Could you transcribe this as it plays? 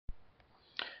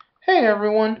Hey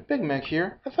everyone, Big Mac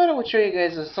here. I thought I would show you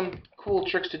guys some cool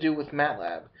tricks to do with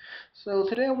MATLAB. So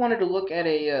today I wanted to look at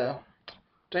a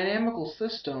dynamical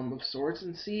system of sorts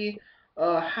and see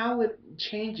how it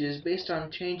changes based on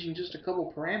changing just a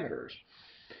couple parameters.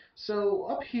 So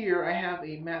up here I have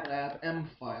a MATLAB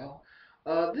M file.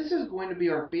 This is going to be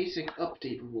our basic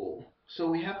update rule. So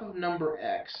we have a number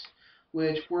x,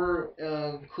 which we're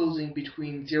closing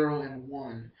between 0 and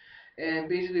 1. And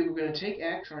basically we're going to take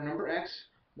x, our number x,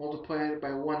 multiply it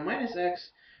by 1 minus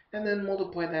x, and then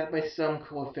multiply that by some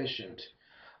coefficient.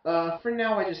 For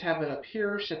now I just have it up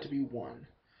here set to be 1.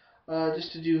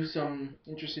 Just to do some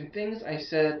interesting things, I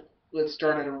said let's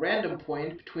start at a random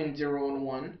point between 0 and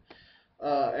 1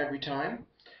 every time.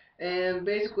 And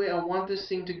basically I want this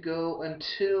thing to go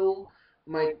until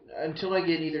I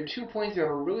get either 2 points that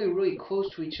are really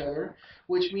close to each other,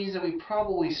 which means that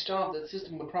the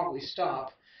system will probably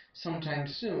stop sometime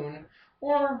soon,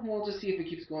 or we'll just see if it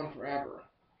keeps going forever.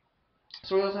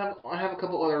 So I have a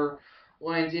couple other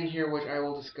lines in here which I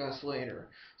will discuss later.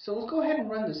 So let's go ahead and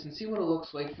run this and see what it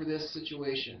looks like for this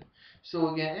situation. So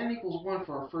again, n equals 1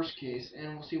 for our first case,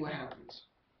 and we'll see what happens.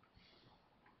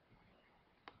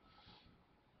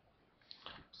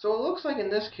 So it looks like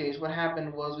in this case what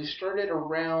happened was we started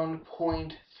around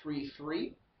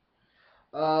 0.33,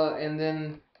 and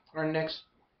then our next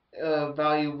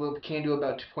value came to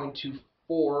about 2.24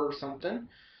 or something.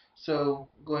 So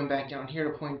going back down here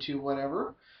to 0.2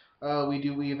 whatever, we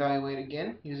evaluate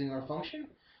again using our function.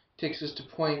 Takes us to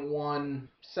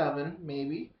 0.17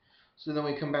 maybe. So then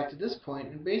we come back to this point,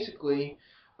 and basically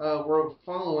we're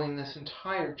following this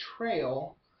entire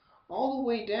trail all the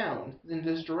way down in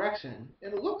this direction.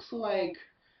 And it looks like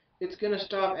it's going to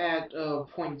stop at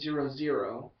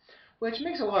 0.00, which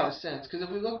makes a lot of sense, because if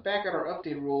we look back at our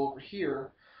update rule over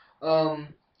here,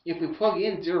 um, if we plug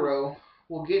in 0,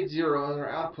 we'll get 0 as our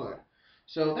output.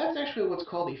 So that's actually what's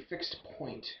called a fixed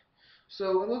point.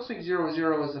 So it looks like 0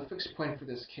 is a fixed point for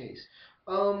this case.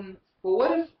 But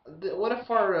what if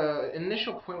our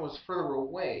initial point was further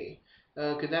away?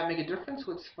 Could that make a difference?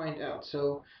 Let's find out.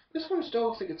 So this one still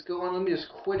looks like it's going. Let me just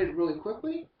quit it really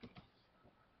quickly.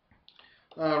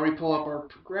 Re-pull up our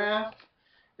graph,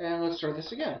 and let's start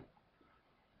this again.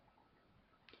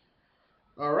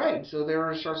 Alright, so there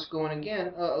it starts going again.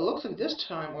 It looks like this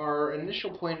time our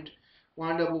initial point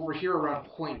wound up over here around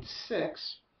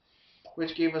 0.6,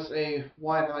 which gave us a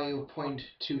y value of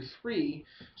 0.23.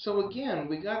 So again,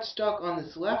 we got stuck on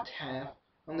this left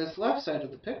side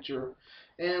of the picture,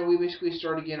 and we basically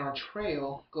start again our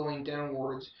trail going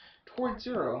downwards towards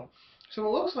 0. So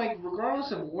it looks like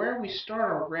regardless of where we start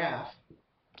our graph,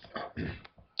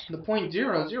 the point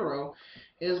 0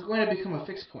 is going to become a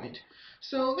fixed point.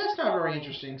 So that's not very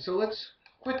interesting. So let's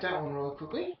quit that one really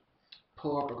quickly.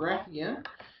 Pull up our graph again.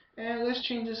 And let's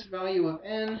change this value of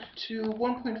n to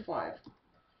 1.5.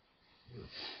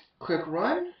 Click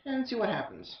run and see what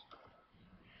happens.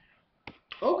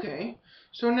 Okay,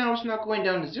 so now it's not going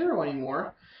down to 0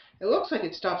 anymore. It looks like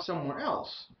it stopped somewhere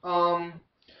else. By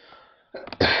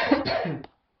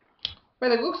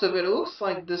the looks of it, it looks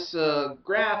like this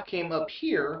graph came up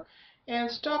here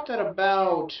and stopped at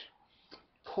about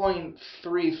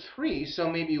 0.33, so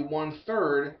maybe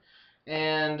 1/3,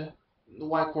 and the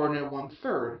y-coordinate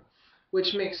 1/3,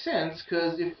 which makes sense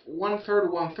because if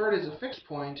 1/3 is a fixed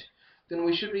point, then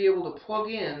we should be able to plug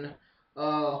in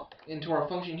into our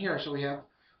function here. So we have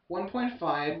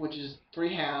 1.5, which is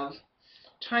 3/2,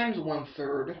 times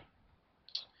 1/3,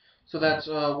 so that's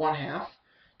 1/2,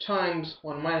 times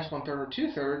 1 minus 1/3 or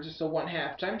 2/3, so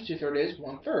 1/2 times 2/3 is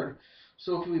 1/3.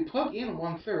 So if we plug in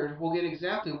 1/3, we'll get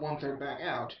exactly 1/3 back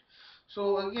out.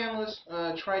 So again, let's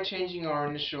try changing our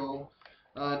initial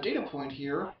data point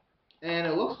here, and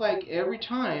it looks like every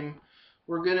time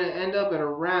we're going to end up at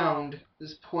around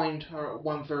this point, or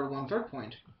 1/3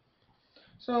 point.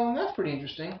 So that's pretty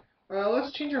interesting.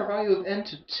 Let's change our value of n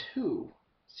to 2,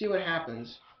 see what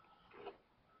happens.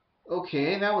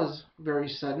 Okay, that was very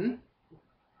sudden.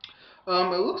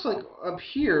 It looks like up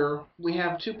here we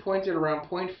have 2 points at around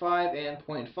 0.5 and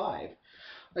 0.5.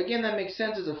 Again, that makes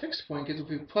sense as a fixed point, because if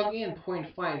we plug in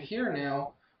 0.5 here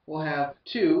now, we'll have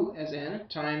 2 as n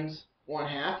times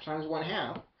 1/2 times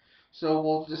 1/2. So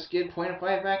we'll just get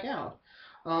 0.5 back out.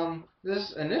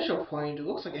 This initial point, it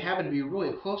looks like it happened to be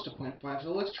really close to 0.5,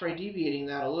 so let's try deviating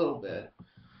that a little bit.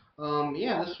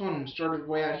 Yeah, this one started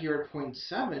way out here at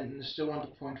 0.7 and still went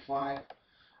to 0.5.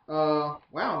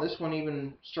 Wow, this one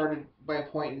even started by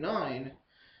 0.9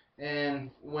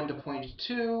 and went to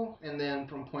 0.2, and then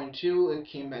from 0.2 it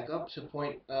came back up to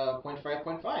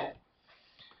 0.5.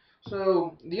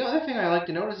 So the other thing I like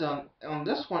to notice on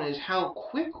this one is how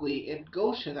quickly it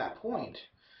goes to that point.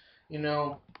 You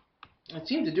know, It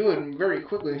seemed to do it very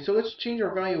quickly. So let's change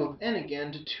our value of n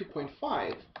again to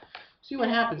 2.5. See what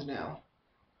happens now.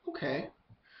 Okay.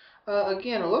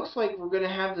 Again, it looks like we're going to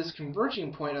have this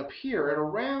converging point up here at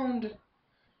around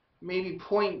maybe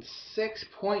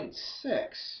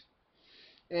 0.6.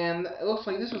 And it looks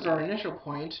like this was our initial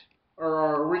point, or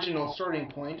our original starting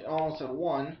point, almost at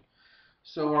 1.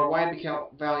 So our y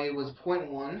value was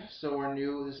 0.1,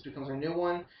 so this becomes our new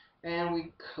one,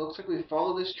 and looks like we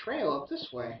follow this trail up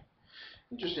this way.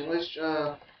 Interesting. Let's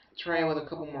try it with a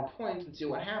couple more points and see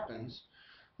what happens.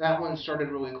 That one started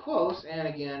really close, and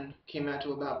again came out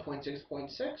to about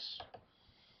 0.6.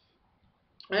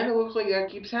 And it looks like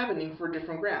that keeps happening for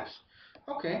different graphs.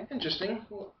 Okay, interesting.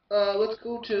 Let's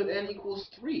go to n equals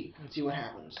 3 and see what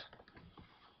happens.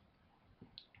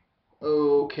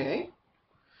 Okay.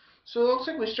 So it looks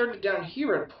like we started down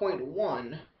here at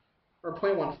 0.1, or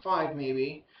 0.15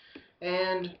 maybe,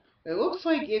 and it looks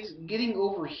like it's getting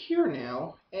over here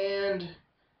now, and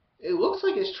it looks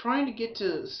like it's trying to get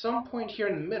to some point here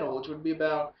in the middle, which would be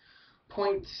about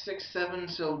 0.67,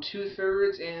 so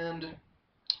 2/3, and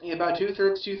yeah, about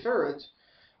 2/3,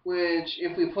 which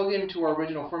if we plug into our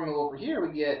original formula over here,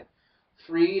 we get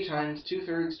 3 times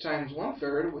 2/3 times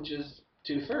 1/3, which is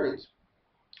 2/3.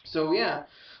 So yeah,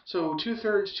 so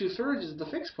 2/3 is the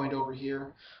fixed point over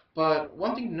here. But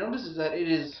one thing to notice is that it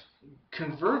is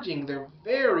converging there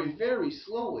very, very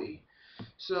slowly.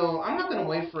 So I'm not going to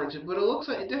wait for it to, but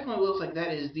it definitely looks like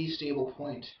that is the stable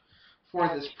point for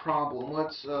this problem.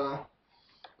 Let's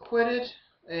quit it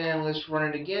and let's run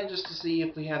it again just to see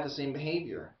if we have the same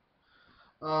behavior.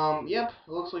 Yep,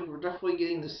 it looks like we're definitely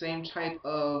getting the same type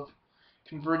of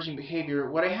converging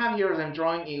behavior. What I have here is I'm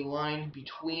drawing a line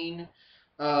between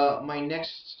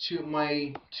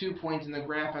my 2 points in the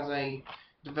graph as I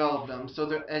develop them. So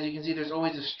there, as you can see, there's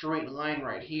always a straight line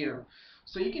right here.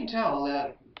 So you can tell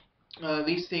that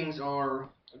these things are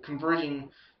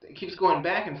converging. It keeps going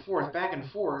back and forth,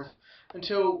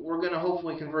 until we're going to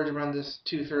hopefully converge around this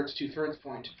 2/3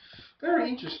 point. Very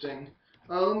interesting.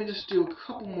 Let me just do a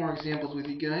couple more examples with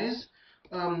you guys.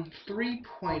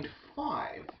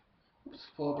 3.5. Oops,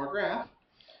 pull up our graph.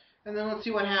 And then let's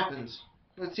see what happens.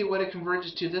 Let's see what it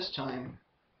converges to this time.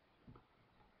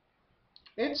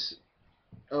 It's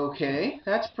okay.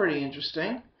 That's pretty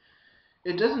interesting.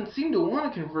 It doesn't seem to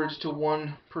want to converge to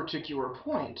one particular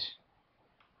point,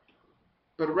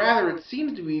 but rather it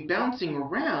seems to be bouncing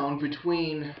around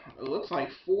between, it looks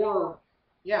like 4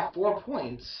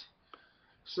 points.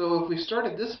 So if we start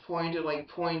at this point at like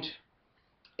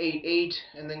 0.88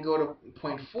 and then go to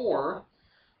 0.4,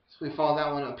 so we follow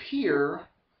that one up here,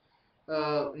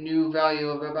 new value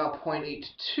of about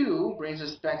 0.82 brings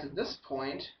us back to this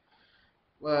point,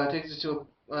 takes us to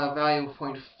a value of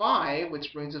 0.5,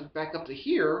 which brings us back up to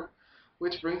here,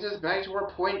 which brings us back to our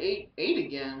 0.88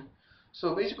 again.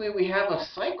 So basically we have a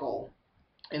cycle,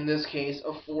 in this case,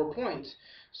 of 4 points.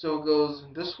 So it goes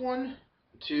this one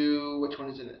to, which one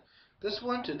is it? This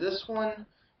one to this one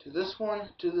to this one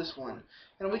to this one.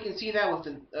 And we can see that with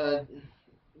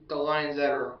the lines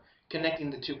that are connecting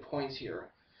the 2 points here.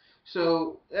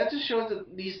 So that just shows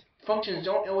that these functions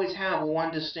don't always have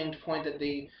one distinct point that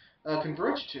they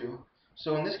converge to.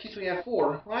 So in this case we have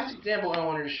 4. Last example I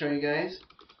wanted to show you guys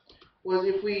was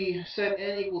if we set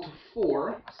n equal to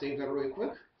 4, save that really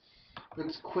quick.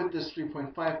 Let's quit this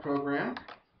 3.5 program,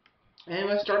 and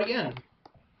let's start again.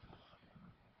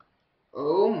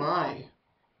 Oh my.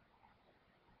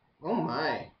 Oh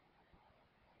my.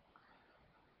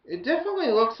 It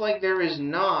definitely looks like there is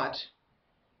not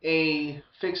a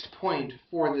fixed point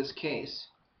for this case.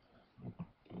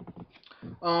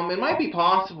 It might be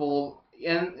possible,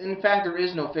 and in fact there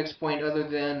is no fixed point other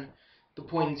than the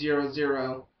point 0,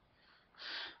 0.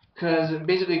 Because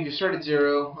basically if you start at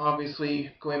 0,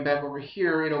 obviously going back over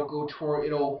here,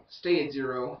 it'll stay at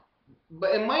 0.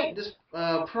 But this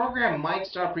program might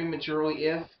stop prematurely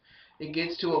if it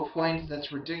gets to a point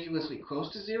that's ridiculously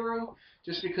close to 0,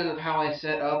 just because of how I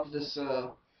set up this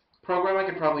program. I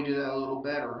could probably do that a little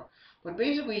better. But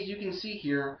basically, as you can see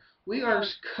here, we are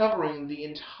covering the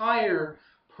entire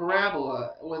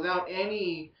parabola without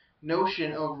any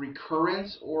notion of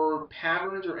recurrence or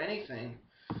patterns or anything.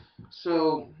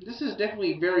 So this is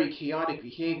definitely very chaotic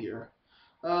behavior.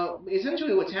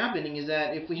 Essentially what's happening is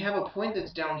that if we have a point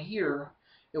that's down here,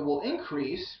 it will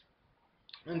increase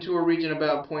into a region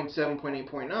about 0.7, 0.8,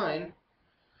 0.9.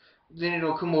 Then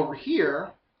it'll come over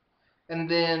here, and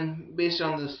then based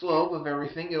on the slope of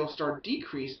everything, it'll start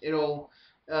decrease. It'll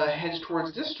head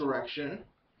towards this direction,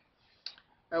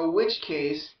 in which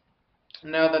case,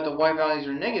 now that the y values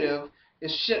are negative, it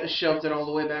shoves it all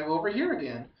the way back over here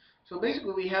again. So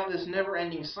basically we have this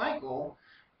never-ending cycle,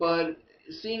 but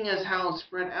seeing as how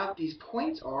spread out these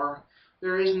points are,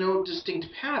 there is no distinct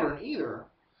pattern either.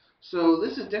 So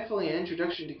this is definitely an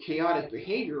introduction to chaotic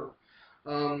behavior.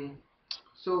 Um,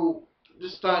 so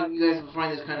just thought you guys would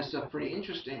find this kind of stuff pretty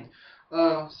interesting.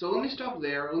 So let me stop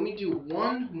there. Let me do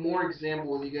one more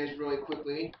example with you guys really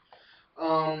quickly.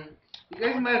 Um, you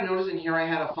guys might have noticed in here I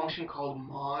had a function called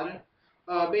mod.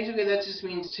 Basically that just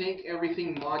means take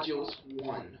everything modulus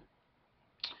 1.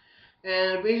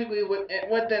 And basically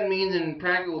what that means in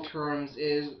practical terms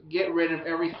is get rid of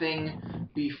everything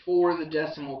before the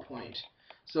decimal point.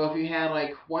 So if you had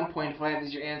like 1.5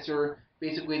 as your answer,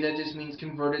 basically that just means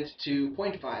convert it to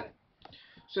 0.5.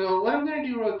 So what I'm going to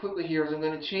do really quickly here is I'm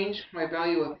going to change my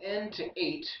value of n to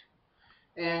 8,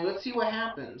 and let's see what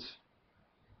happens.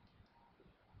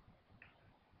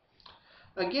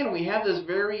 Again, we have this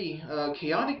very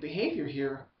chaotic behavior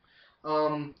here.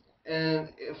 And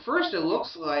at first it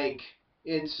looks like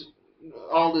it's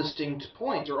all distinct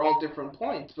points or all different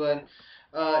points, but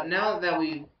now that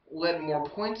we let more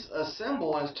points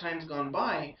assemble as time has gone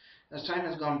by,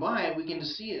 we can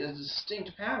just see it as a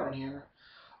distinct pattern here.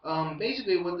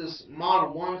 Basically, what this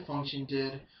mod1 function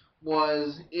did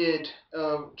was it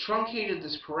truncated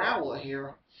this parabola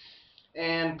here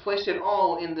and placed it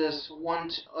all in this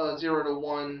 0 to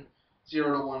 1,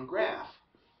 0 to 1 graph.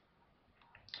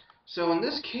 So in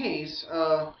this case,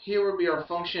 here would be our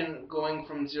function going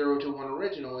from 0 to 1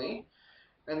 originally,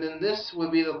 and then this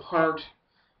would be the part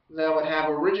that would have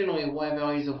originally y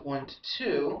values of 1 to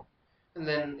 2, and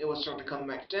then it would start to come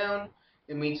back down.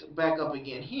 It meets back up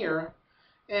again here,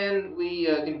 and we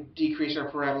can decrease our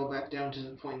parabola back down to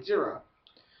the point 0.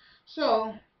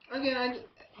 So, again,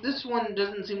 this one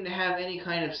doesn't seem to have any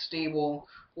kind of stable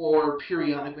or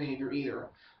periodic behavior either.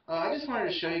 I just wanted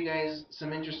to show you guys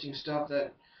some interesting stuff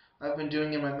that I've been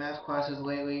doing in my math classes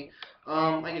lately.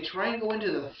 I could try and go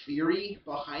into the theory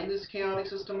behind this chaotic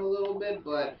system a little bit,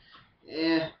 but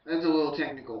that's a little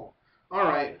technical.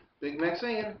 Alright, Big Mac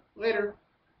saying, later.